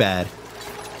not too bad.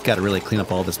 Got to really clean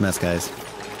up all this mess, guys.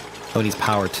 Oh, it needs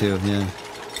power too. Yeah.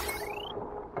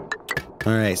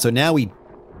 All right, so now we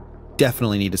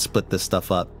definitely need to split this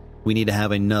stuff up. We need to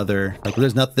have another, like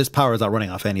this power is not running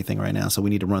off anything right now, so we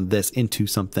need to run this into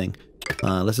something.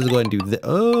 Let's just go ahead and do this.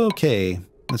 Okay,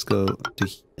 let's go to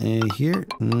here.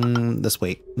 Let's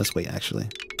wait actually.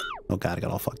 Oh god, I got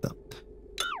all fucked up.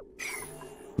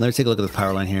 Let me take a look at the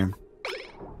power line here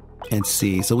and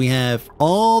see. So we have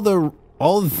all the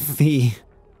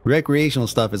recreational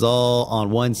stuff is all on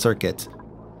one circuit.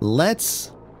 Let's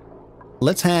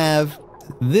have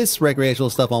this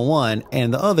recreational stuff on one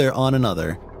and the other on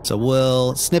another. So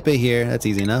we'll snip it here. That's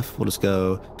easy enough. We'll just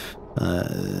go,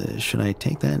 should I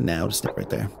take that? Now just snip right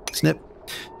there. Snip.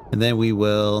 And then we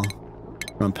will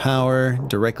run power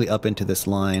directly up into this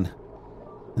line.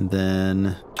 And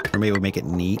then, or maybe we'll make it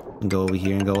neat and go over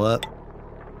here and go up.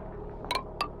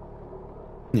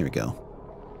 There we go.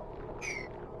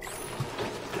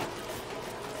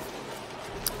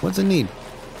 What's it need?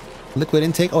 Liquid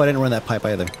intake? Oh, I didn't run that pipe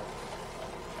either.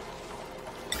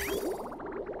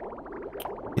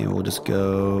 And we'll just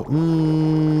go,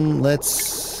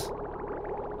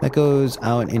 that goes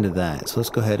out into that. So let's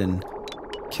go ahead and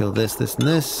kill this, this, and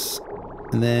this.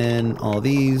 And then all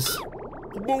these.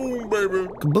 Kaboom, baby.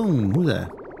 Kaboom. Who's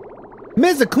that?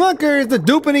 Mr. Clunkers, the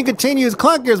dupening continues.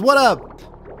 Clunkers, what up?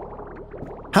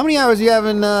 How many hours do you have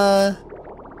in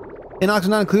Ox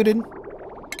Not Included?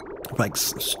 Like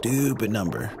stupid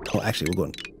number. Oh, actually, we'll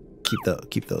go and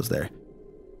keep those there.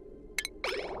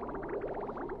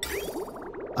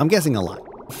 I'm guessing a lot.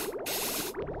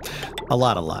 a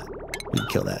lot. We can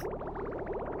kill that.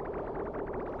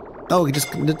 Oh, we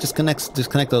just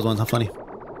connect those ones. How funny.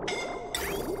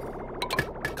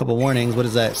 Couple warnings. What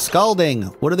is that? Scalding.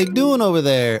 What are they doing over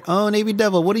there? Oh, Navy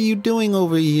Devil, what are you doing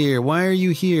over here? Why are you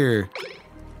here?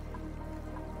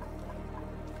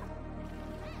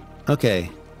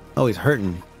 Okay. Oh, he's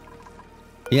hurting.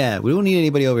 Yeah, we don't need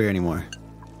anybody over here anymore.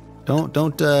 Don't go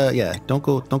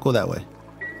that way.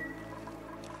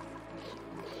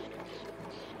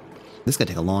 This is gonna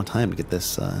take a long time to get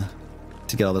this, to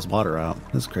get all this water out.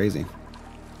 This is crazy.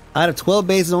 Out of 12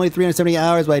 bases, only 370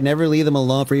 hours, but I'd never leave them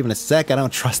alone for even a sec. I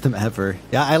don't trust them ever.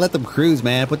 Yeah, I let them cruise,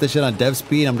 man. I put this shit on dev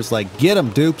speed. I'm just like, get them,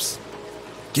 dupes.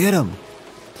 Get them.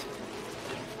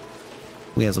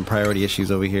 We have some priority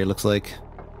issues over here, looks like.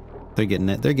 They're getting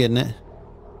it. They're getting it.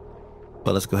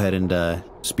 But let's go ahead and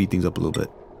speed things up a little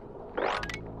bit.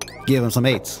 Give them some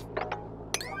 8s.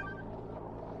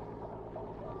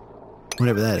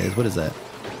 Whatever that is. What is that?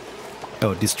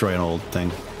 Oh, destroy an old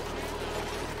thing.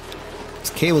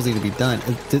 These cables need to be done.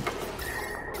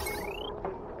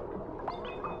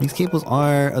 These cables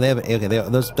are... Oh, they have... Okay,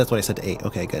 that's what I said to 8.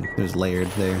 Okay, good. There's layered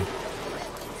there.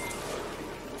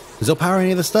 There's no power in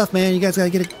any of this stuff, man. You guys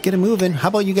gotta get it moving. How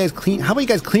about you guys clean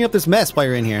up this mess while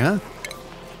you're in here, huh?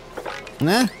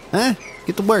 Huh?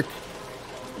 Get to work.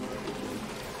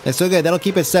 That's so good. That'll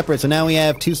keep it separate. So now we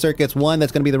have 2 circuits. One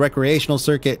that's gonna be the recreational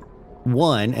circuit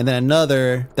 1, and then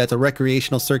another that's a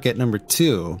recreational circuit number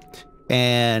 2.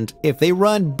 And if they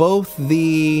run both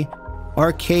the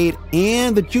arcade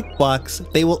and the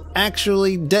jukebox, they will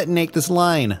actually detonate this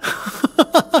line.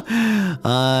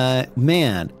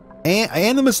 Man.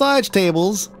 And the massage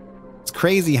tables. It's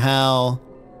crazy how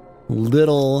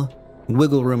little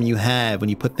wiggle room you have when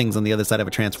you put things on the other side of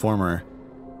a transformer.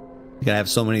 You gotta have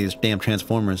so many of these damn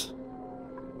transformers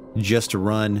just to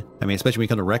run. I mean, especially when you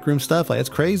come to rec room stuff, like, it's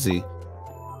crazy.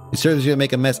 It serves you to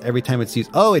make a mess every time it's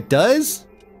used. Oh, it does?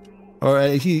 Or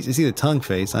you see the tongue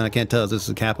face. I can't tell if this is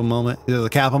a Kappa moment. This is a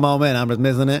Kappa moment and I'm just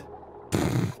missing it.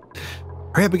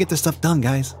 Hurry up and get this stuff done,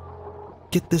 guys.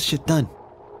 Get this shit done.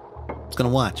 It's gonna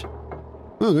watch.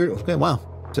 Oh, okay, wow.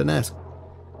 Didn't ask.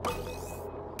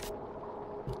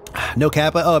 No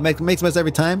Kappa. Oh, it makes a mess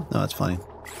every time? Oh, that's funny.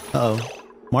 Uh-oh.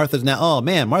 Martha's now... Oh,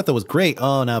 man, Martha was great.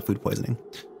 Oh, now food poisoning.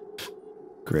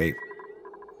 Great.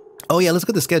 Oh, yeah, let's look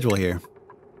at the schedule here.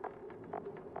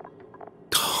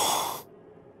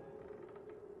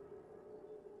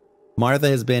 Martha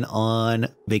has been on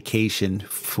vacation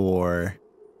for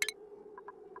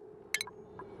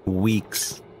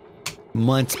weeks,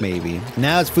 months maybe.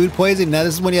 Now it's food poisoning. Now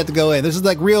this is when you have to go in. This is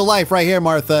like real life right here,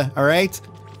 Martha. All right.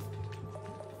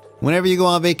 Whenever you go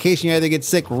on vacation, you either get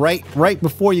sick right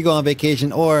before you go on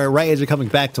vacation or right as you're coming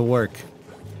back to work.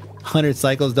 100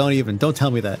 cycles. Don't tell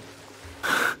me that.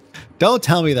 Don't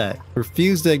tell me that.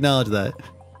 Refuse to acknowledge that.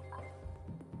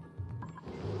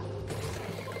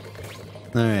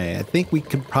 Alright, I think we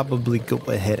could probably go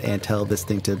ahead and tell this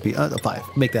thing to be a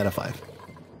 5. Make that a 5.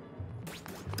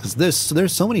 Because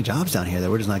there's so many jobs down here that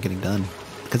we're just not getting done.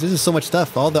 Because there's just so much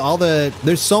stuff.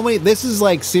 There's so many. This is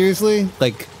like, seriously,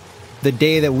 like the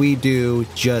day that we do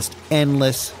just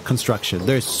endless construction.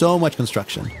 There's so much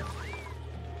construction.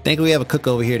 Thankfully we have a cook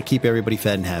over here to keep everybody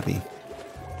fed and happy.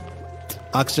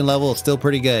 Oxygen level is still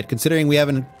pretty good. Considering we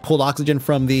haven't pulled oxygen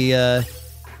from the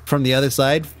other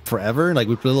side forever. Like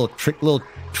we put a little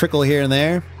trickle here and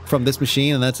there from this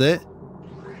machine and that's it.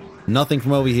 Nothing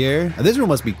from over here. This room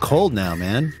must be cold now,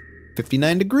 man.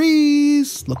 59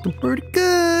 degrees. Looking pretty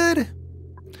good.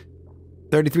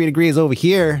 33 degrees over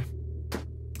here.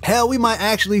 Hell, we might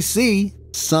actually see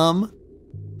some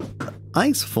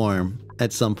ice form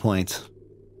at some point.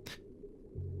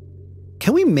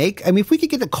 Can we make... I mean, if we could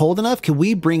get it cold enough, can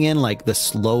we bring in, like, the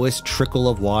slowest trickle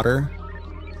of water?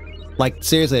 Like,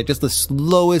 seriously, just the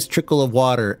slowest trickle of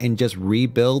water and just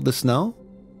rebuild the snow?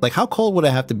 Like, how cold would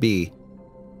it have to be?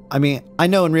 I mean, I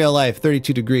know in real life,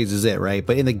 32 degrees is it, right?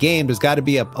 But in the game, there's got to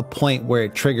be a point where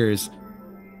it triggers,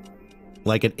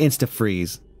 like, an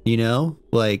insta-freeze, you know?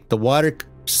 Like, the water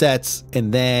sets,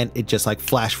 and then it just, like,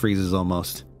 flash freezes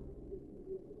almost.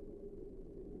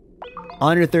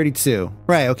 Under 32.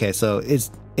 Right, okay, so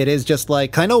it is just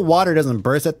like... I know water doesn't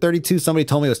burst at 32. Somebody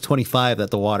told me it was 25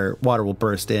 that the water will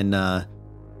burst in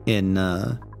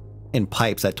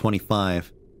pipes at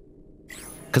 25.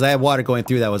 Because I had water going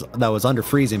through that was under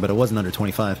freezing, but it wasn't under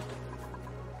 25.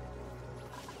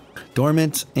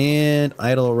 Dormant and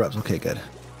idle erupts. Okay, good.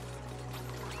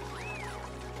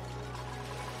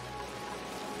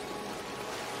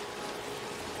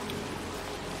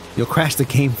 You'll crash the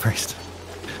game first.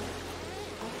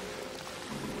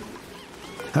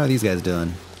 How are these guys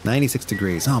doing? 96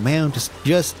 degrees. Oh man,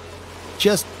 just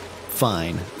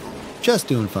fine. Just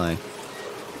doing fine.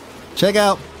 Check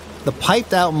out the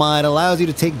piped out mod. Allows you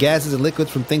to take gases and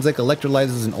liquids from things like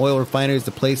electrolyzers and oil refineries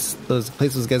to place those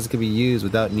gases can be used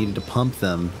without needing to pump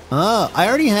them. Oh, I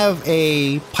already have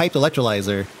a piped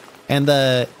electrolyzer, and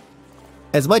the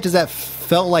as much as that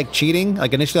felt like cheating,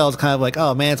 like initially I was kind of like,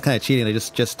 oh man, it's kind of cheating. They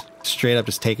just straight up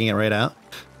just taking it right out.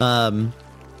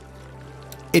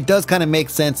 It does kind of make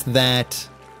sense that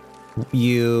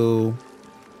you...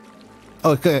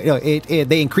 Oh, you know,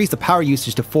 they increase the power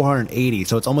usage to 480,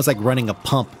 so it's almost like running a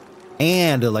pump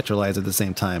and electrolyzer at the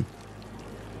same time.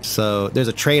 So there's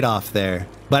a trade-off there.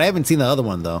 But I haven't seen the other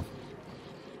one, though.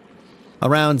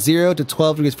 Around 0 to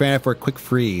 12 degrees Fahrenheit for a quick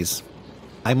freeze.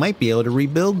 I might be able to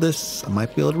rebuild this. I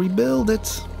might be able to rebuild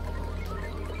it.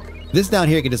 This down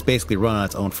here can just basically run on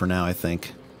its own for now, I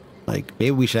think. Like,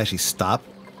 maybe we should actually stop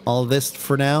all of this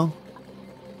for now.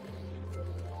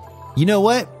 You know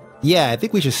what? Yeah, I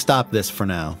think we should stop this for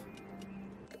now.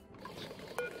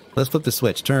 Let's flip the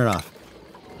switch. Turn it off.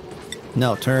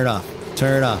 No, turn it off.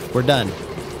 Turn it off. We're done.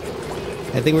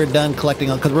 I think we're done collecting,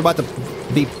 because we're about to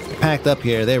be packed up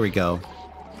here. There we go.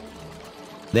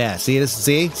 Yeah, see this?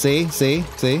 See?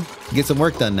 Get some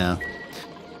work done now.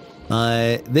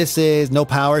 This is no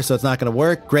power, so it's not going to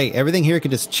work. Great. Everything here can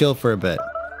just chill for a bit.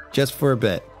 Just for a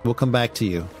bit. We'll come back to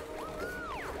you.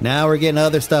 Now we're getting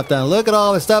other stuff done. Look at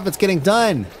all the stuff that's getting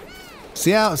done.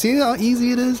 See how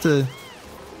easy it is to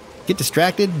get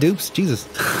distracted? Dupes? Jesus.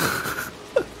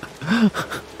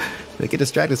 They get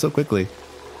distracted so quickly.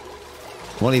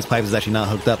 One of these pipes is actually not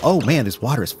hooked up. Oh man, this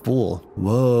water is full.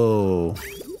 Whoa.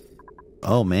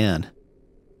 Oh man.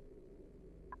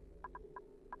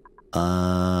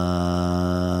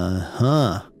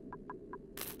 Huh.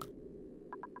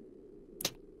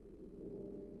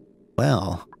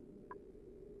 Well.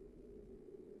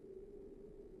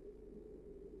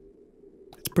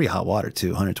 It's pretty hot water too,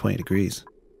 120 degrees.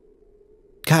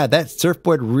 God, that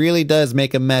surfboard really does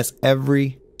make a mess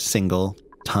every single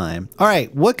time. All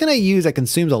right, what can I use that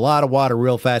consumes a lot of water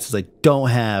real fast since I don't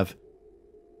have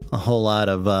a whole lot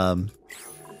of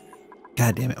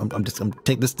God damn it, I'm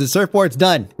taking this. The surfboard's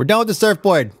done. We're done with the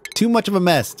surfboard. Too much of a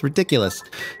mess. It's ridiculous.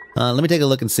 Let me take a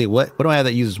look and see what do I have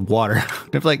that uses water? Do I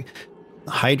have like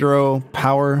a hydro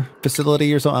power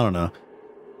facility or something? I don't know.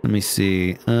 Let me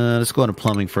see. Let's go into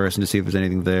plumbing first and just see if there's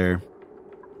anything there.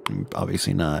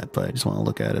 Obviously not, but I just want to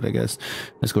look at it, I guess.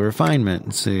 Let's go refinement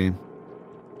and see.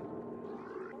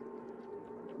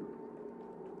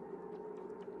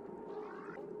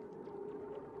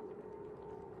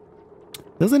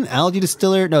 Doesn't an algae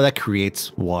distiller? No, that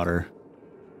creates water.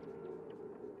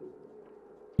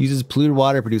 Uses polluted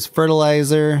water to produce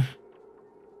fertilizer.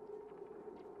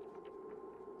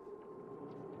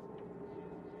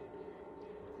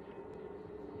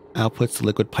 Outputs the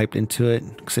liquid piped into it.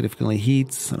 Significantly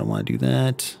heats. I don't want to do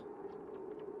that.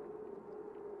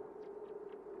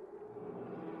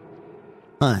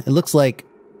 Huh, it looks like...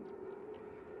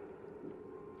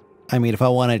 I mean, if I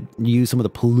want to use some of the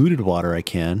polluted water, I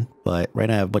can. But right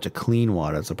now I have a bunch of clean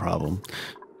water. That's a problem.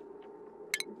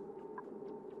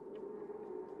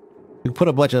 We can put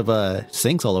a bunch of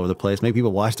sinks all over the place. Make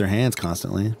people wash their hands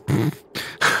constantly.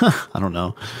 I don't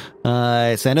know.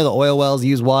 So I know the oil wells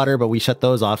use water, but we shut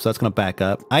those off, so that's going to back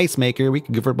up. Ice maker. We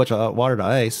can give her a bunch of water to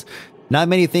ice. Not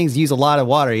many things use a lot of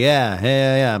water.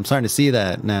 Yeah. I'm starting to see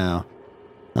that now.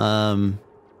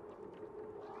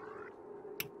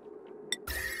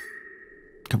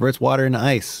 Converts water into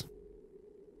ice.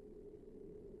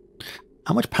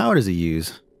 How much power does it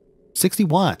use? 60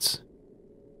 watts.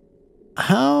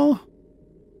 How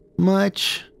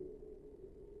much?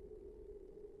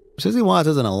 60 watts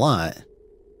isn't a lot.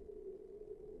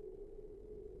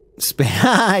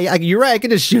 You're right, I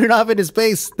can just shoot it off into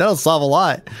space. That'll solve a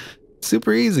lot.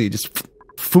 Super easy. Just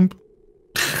foom.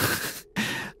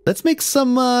 Let's make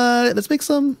some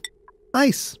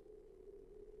ice.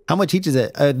 How much heat is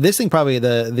it? This thing probably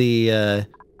the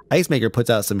ice maker puts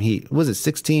out some heat. What was it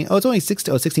 16? Oh, it's only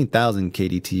 16,000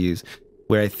 kDTUs.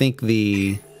 Where I think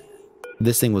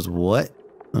this thing was what?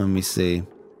 Let me see.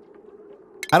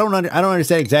 I don't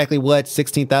understand exactly what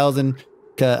 16,000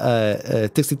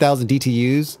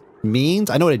 DTUs means.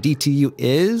 I know what a DTU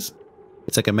is.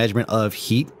 It's like a measurement of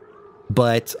heat,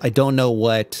 but I don't know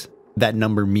what that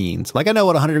number means. Like I know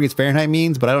what 100 degrees Fahrenheit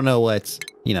means, but I don't know what,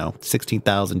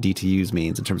 16,000 DTUs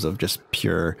means in terms of just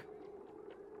pure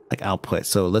like output.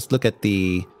 So let's look at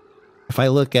if I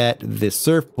look at the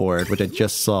surfboard, which I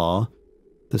just saw,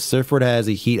 the surfboard has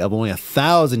a heat of only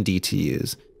 1,000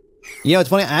 DTUs. It's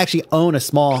funny, I actually own a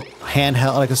small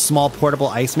handheld, like a small portable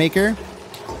ice maker,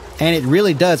 and it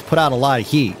really does put out a lot of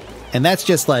heat. And that's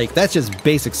just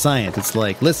basic science. It's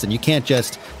like, listen,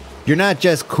 you're not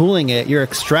just cooling it, you're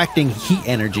extracting heat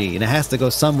energy, and it has to go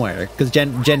somewhere. Because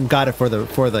Jen got it for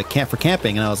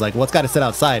camping, and I was like, well, it's got to sit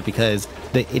outside because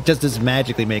it just doesn't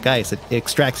magically make ice. It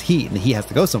extracts heat, and the heat has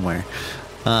to go somewhere.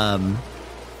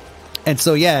 And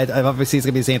so, yeah, obviously it's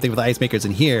going to be the same thing with the ice makers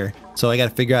in here. So I got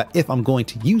to figure out if I'm going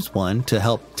to use one to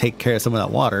help take care of some of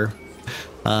that water.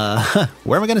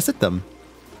 Where am I going to sit them?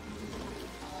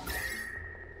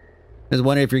 Just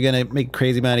wondering if you're going to make a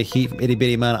crazy amount of heat from itty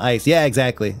bitty amount of ice. Yeah,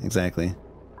 exactly. Exactly.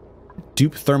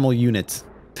 Dupe thermal units.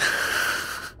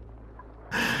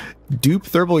 Dupe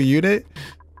thermal unit?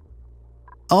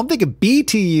 Oh, I'm thinking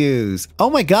BTUs. Oh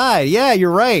my god, yeah,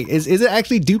 you're right. Is it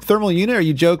actually dupe thermal unit, or are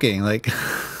you joking? Like,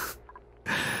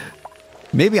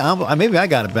 maybe I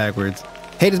got it backwards.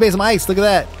 Hey, just made some ice, look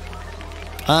at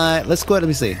that. Let's go ahead, let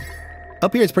me see.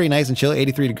 Up here it's pretty nice and chill,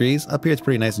 83 degrees. Up here it's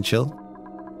pretty nice and chill.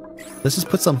 Let's just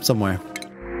put some somewhere.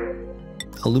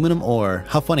 Aluminum ore.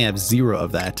 How funny, I have 0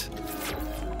 of that.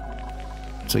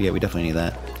 So yeah, we definitely need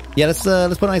that. Yeah, let's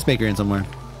put an ice maker in somewhere.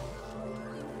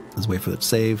 Let's wait for it to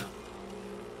save.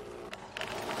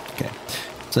 Okay,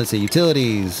 so let's say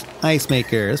utilities, ice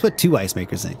maker. Let's put 2 ice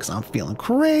makers in because I'm feeling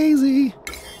crazy.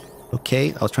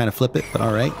 Okay, I was trying to flip it, but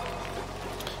all right.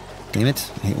 Damn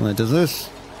it, I hate when it does this.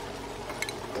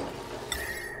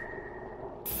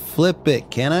 Flip it.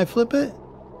 Can I flip it?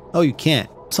 Oh, you can't.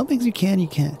 Some things you can, you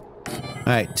can't. All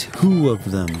right, 2 of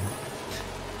them.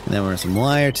 And then we're some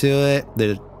wire to it.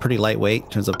 They're pretty lightweight in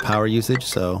terms of power usage,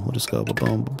 so we'll just go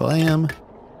boom, bam.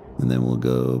 And then we'll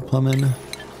go plumbing.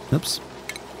 Oops.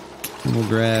 And we'll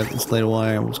grab insulated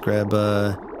wire. We'll just grab,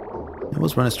 we'll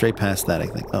just run it straight past that, I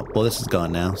think. Oh, well, this is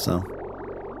gone now, so.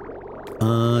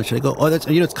 Should I go? Oh, that's,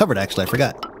 you know, it's covered, actually. I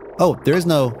forgot. Oh, there is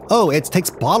no, oh, it takes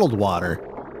bottled water.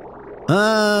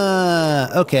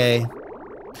 Okay.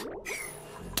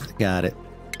 Got it.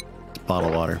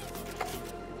 Bottled water.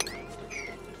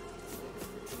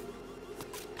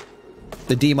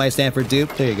 The D might stand for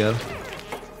dupe. There you go.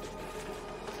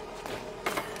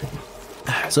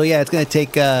 So yeah, it's gonna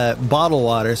take bottled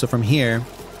water. So from here,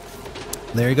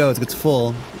 there you go. It gets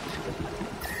full.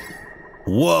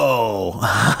 Whoa!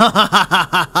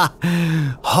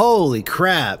 Holy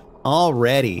crap!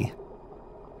 Already.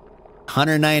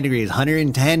 109 degrees,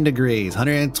 110 degrees,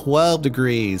 112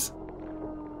 degrees,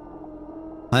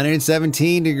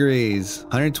 117 degrees,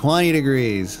 120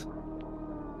 degrees.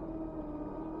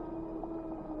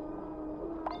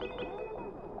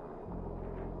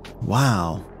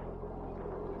 Wow.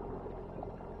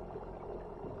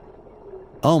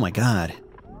 Oh my god.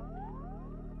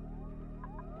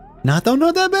 Not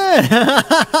that bad.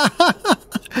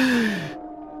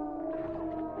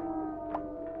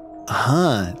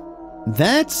 Huh.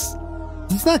 That's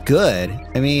not good.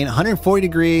 I mean, 140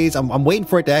 degrees. I'm waiting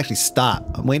for it to actually stop.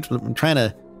 I'm trying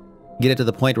to get it to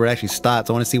the point where it actually stops.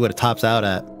 I want to see what it tops out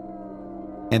at.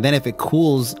 And then if it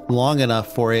cools long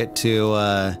enough for it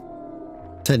to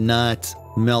not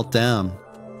melt down.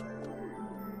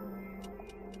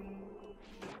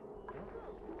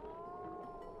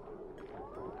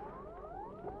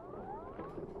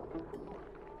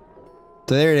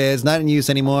 So there it is, not in use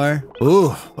anymore.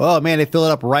 Ooh, oh man, they fill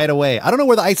it up right away. I don't know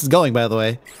where the ice is going, by the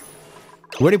way.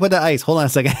 Where do you put that ice? Hold on a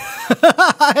second.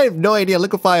 I have no idea.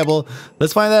 Liquefiable.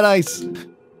 Let's find that ice.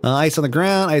 Ice on the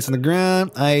ground, ice on the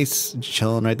ground, ice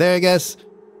chilling right there, I guess.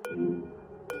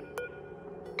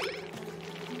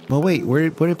 Well, wait, where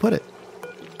did I put it?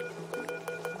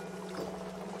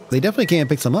 They definitely can't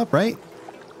pick some up, right?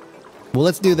 Well,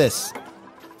 let's do this.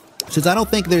 Since I don't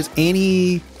think there's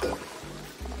any...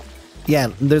 Yeah,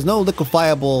 there's no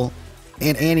liquefiable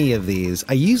in any of these.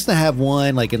 I used to have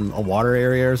one like in a water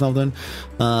area or something.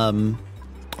 But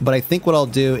I think what I'll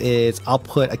do is I'll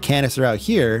put a canister out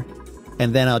here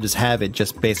and then I'll just have it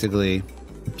just basically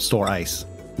store ice.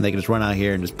 And they can just run out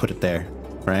here and just put it there,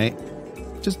 right?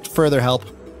 Just further help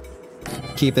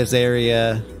keep this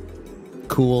area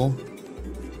cool.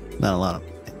 Not a lot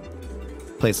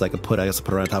of place I could put. I guess I'll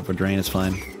put it on top of a drain. It's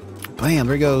fine. Bam,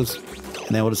 there it goes.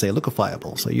 And then we'll just say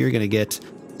liquefiable. So you're going to get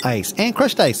ice and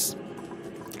crushed ice.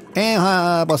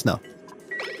 And snow.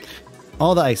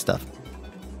 All the ice stuff.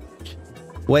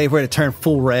 Wait for it to turn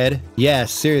full red. Yeah,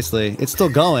 seriously. It's still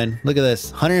going. Look at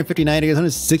this. 159 degrees,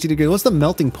 160 degrees. What's the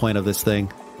melting point of this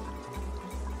thing?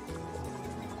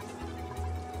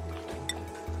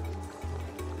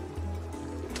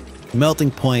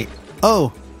 Melting point.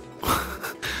 Oh.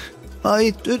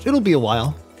 It'll be a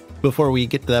while before we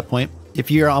get to that point. If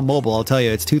you're on mobile, I'll tell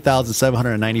you it's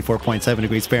 2,794.7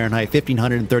 degrees Fahrenheit,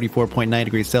 1,534.9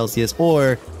 degrees Celsius,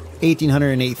 or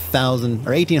 1,808,000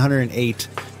 or 1,808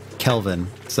 Kelvin.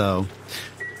 So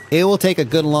it will take a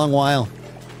good long while.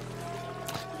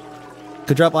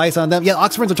 Could drop ice on them. Yeah,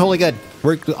 oxyferns are totally good.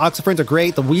 Oxyferns are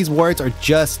great. The Wheezeworts are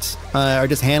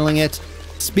just handling it.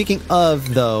 Speaking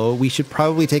of, though, we should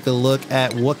probably take a look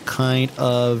at what kind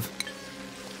of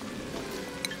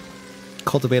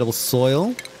cultivatable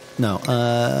soil No.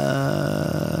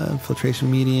 Filtration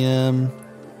medium.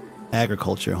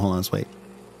 Agriculture. Hold on, let's wait.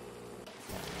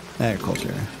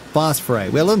 Agriculture.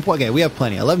 Phosphorite. We have 11. Okay, we have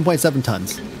plenty. 11.7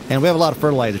 tons, and we have a lot of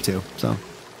fertilizer too. So.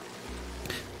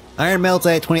 Iron melts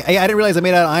at 20. I didn't realize I made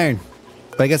it out of iron,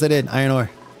 but I guess I did. Iron ore.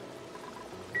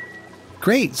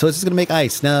 Great. So it's just gonna make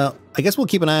ice. Now, I guess we'll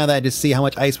keep an eye on that to see how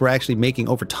much ice we're actually making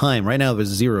over time. Right now, there's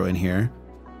 0 in here,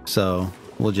 so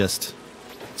we'll just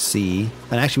see.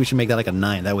 And actually, we should make that like a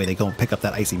 9. That way, they go and pick up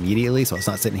that ice immediately, so it's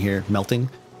not sitting here melting,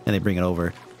 and they bring it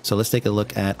over. So let's take a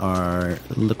look at our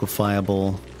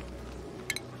liquefiable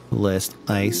list.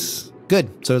 Ice. Good.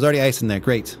 So there's already ice in there.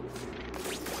 Great.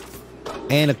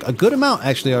 And a good amount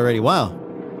actually already. Wow.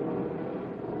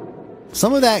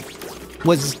 Some of that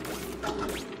was...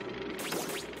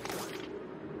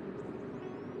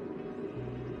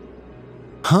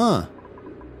 Huh.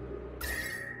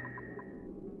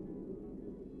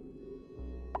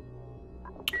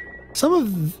 Some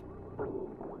of...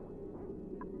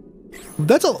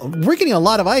 We're getting a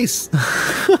lot of ice.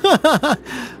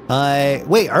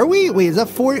 Wait, are we? Wait, is that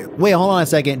 4? Wait, hold on a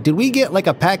second. Did we get like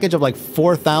a package of like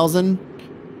 4,000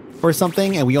 or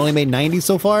something, and we only made 90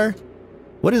 so far?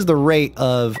 What is the rate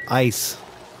of ice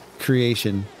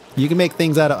creation? You can make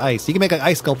things out of ice. You can make like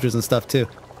ice sculptures and stuff too.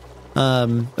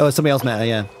 Oh, somebody else made.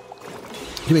 Yeah,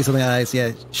 you can make something out of ice.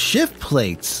 Yeah, shift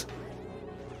plates.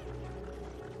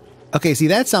 Okay, see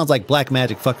that sounds like black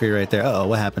magic fuckery right there. Uh oh,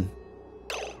 what happened?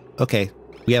 Okay,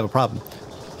 we have a problem.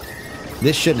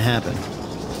 This shouldn't happen.